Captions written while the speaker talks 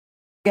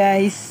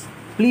Guys,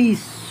 please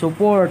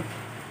support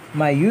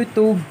my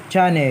YouTube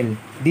channel.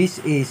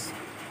 This is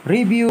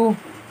Review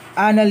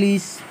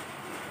Analyst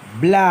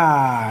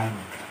Vlog.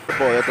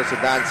 Ito si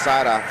Dan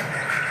Sara.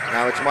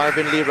 Now it's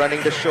Marvin Lee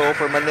running the show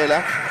for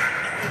Manila.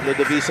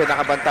 Ludovisa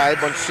nakabantay.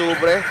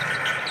 Bonsubre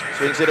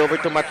swings it over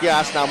to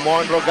Matias. Now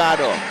Mon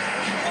Rogado.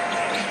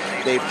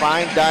 They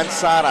find Dan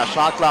Sara.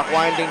 Shot clock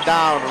winding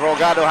down.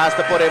 Rogado has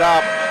to put it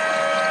up.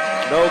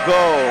 No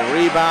go.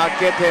 Rebound.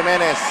 Kit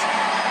Jimenez.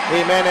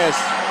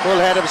 Full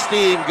head of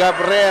steam.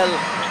 Gabriel.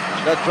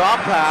 The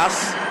drop pass.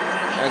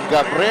 And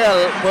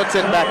Gabriel puts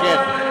it back in.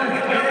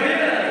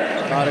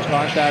 Not a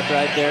contact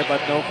right there,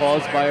 but no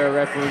calls by our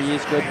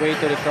referees. Good way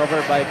to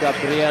recover by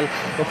Gabriel,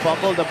 who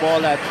fumbled the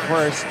ball at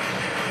first.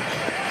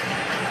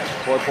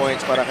 4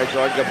 points para kay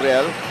George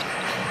Gabriel.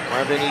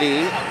 Marvin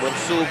Lee.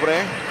 Bonsubre.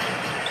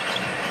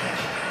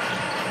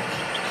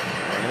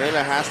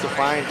 Manila has to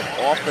find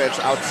offense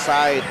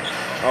outside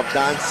of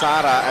Dan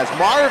Sara as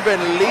Marvin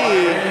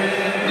Lee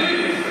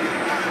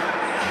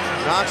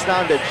knocks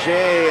down the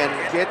J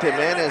and Kit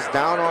Jimenez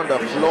down on the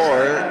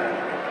floor.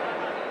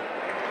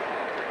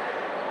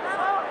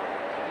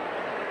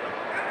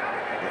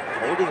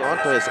 Holding on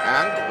to his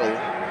ankle.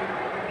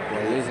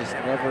 Yeah, this is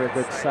never a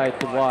good sight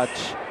to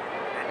watch.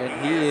 And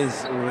he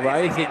is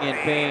writhing in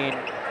pain,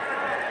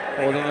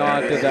 holding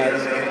on to that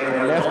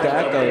left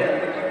ankle.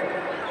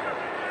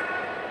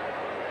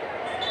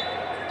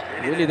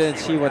 Really didn't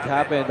see what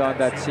happened on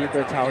that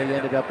sequence, how he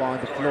ended up on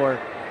the floor.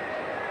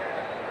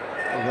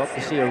 We hope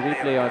to see a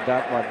replay on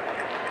that one.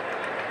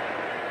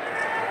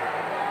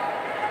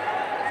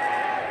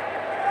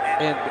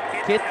 And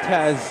Kit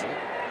has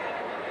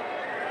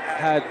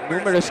had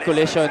numerous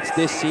collisions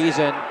this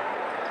season.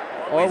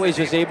 Always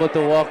was able to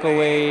walk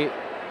away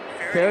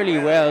fairly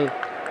well.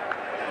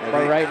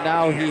 But right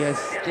now, he has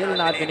still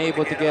not been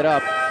able to get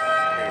up.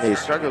 He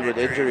struggled with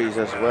injuries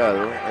as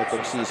well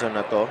itong season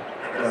na to.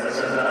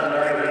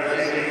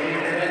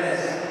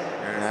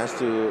 And has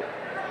to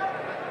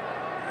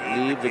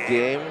leave the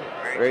game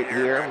right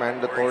here.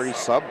 Mandatory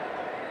sub.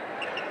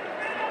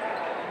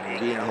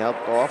 Being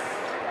helped off.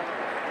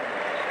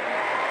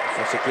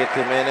 So si Kit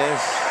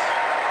Jimenez.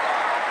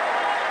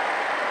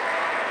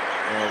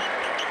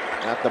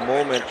 At the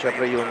moment,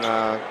 syempre yung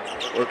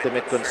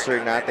ultimate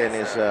concern natin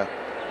is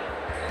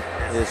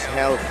his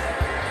health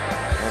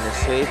and his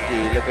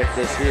safety. Look at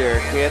this here.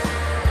 Kit.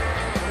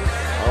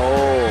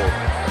 Oh,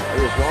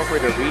 he was going for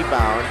the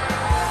rebound.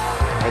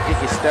 I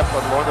think he stepped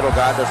on Mon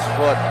Rogado's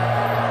foot.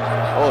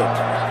 Oh.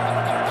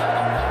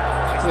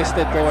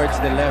 Twisted towards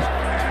the left.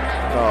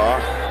 Oh.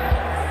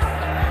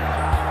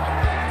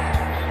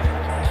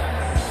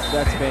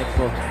 That's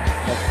painful.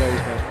 That's very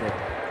painful.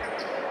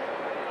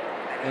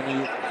 And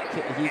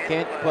he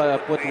can't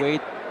put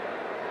weight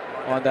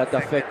on that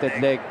affected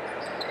leg.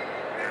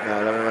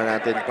 Alam naman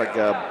natin pag